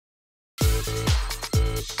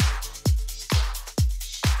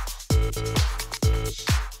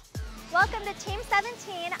Welcome to Team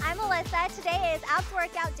 17. I'm Alyssa. Today is abs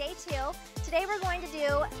workout day 2. Today we're going to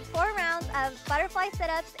do 4 rounds of butterfly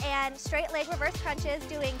sit-ups and straight leg reverse crunches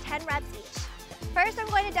doing 10 reps each. First, I'm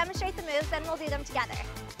going to demonstrate the moves, then we'll do them together.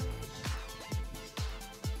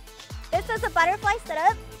 This is a butterfly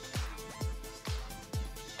sit-up,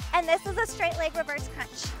 and this is a straight leg reverse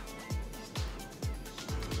crunch.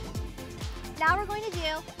 Now we're going to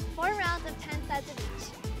do 4 rounds of 10 sets of each.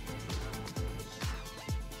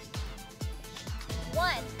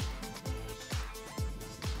 1,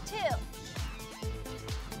 2,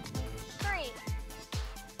 3,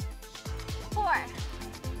 4,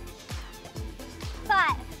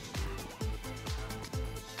 5,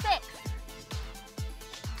 6,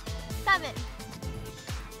 7,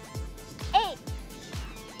 8,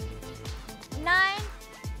 9,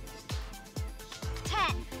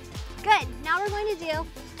 10. Good. Now we're going to do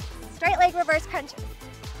straight leg reverse crunches.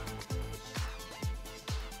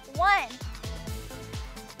 1,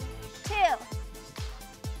 2,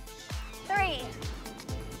 3,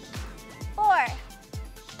 4,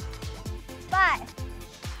 5,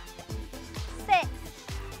 6,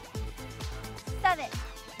 7,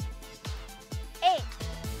 8,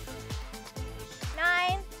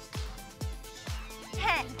 9,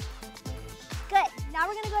 10. Good. Now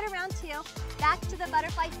we're going to go to round 2, back to the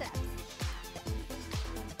butterfly sit-ups.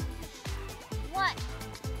 1,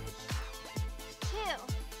 2,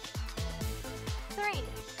 3,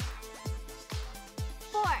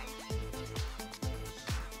 4,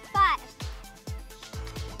 5,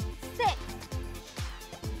 6,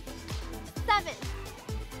 7,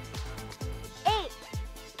 8,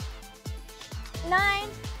 9,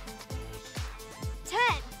 10.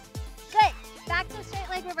 Good. Back to straight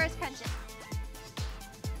leg reverse crunches.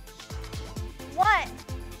 1,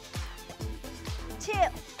 2,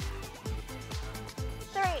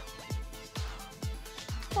 3,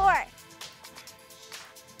 4,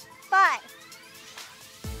 5,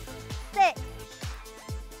 6,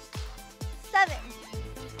 7,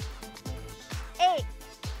 8,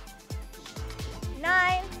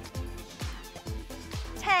 9,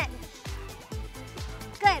 10.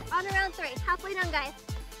 Good. On to round 3. Halfway done, guys.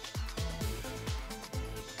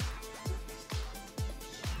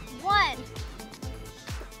 1,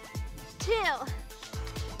 2,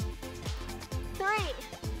 3,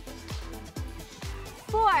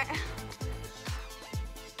 4,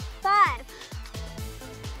 5,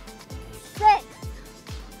 6,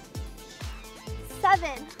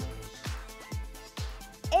 7,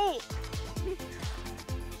 8,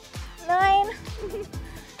 9,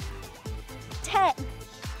 10.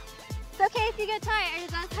 It's okay if you get tired,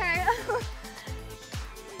 it does hurt.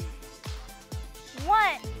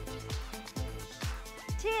 1,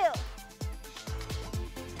 2,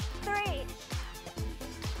 3,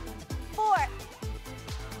 4,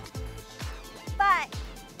 5,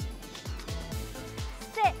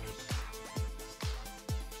 6,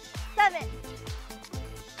 7,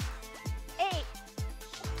 8,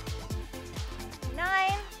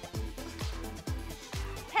 9,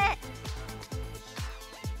 10.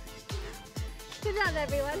 Good job,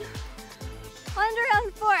 everyone. On to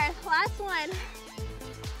round 4, last one.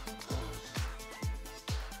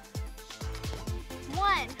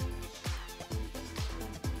 1,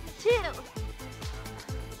 2,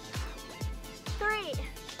 3,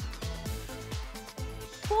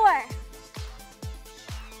 4,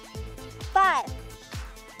 5,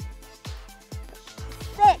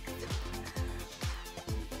 6,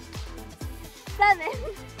 7,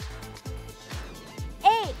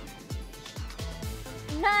 8,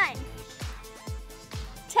 9,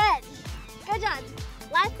 10. Good job.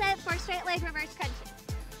 Last set for straight leg reverse crunches.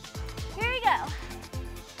 Here we go.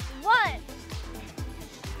 1,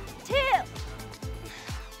 2,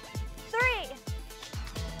 3,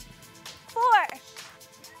 4,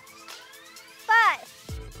 5,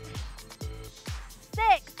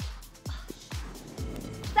 6,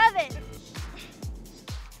 7,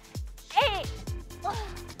 8,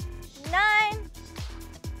 9,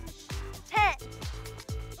 10.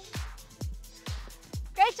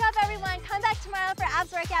 Great job, everyone. Come back tomorrow for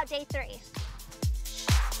abs workout day 3.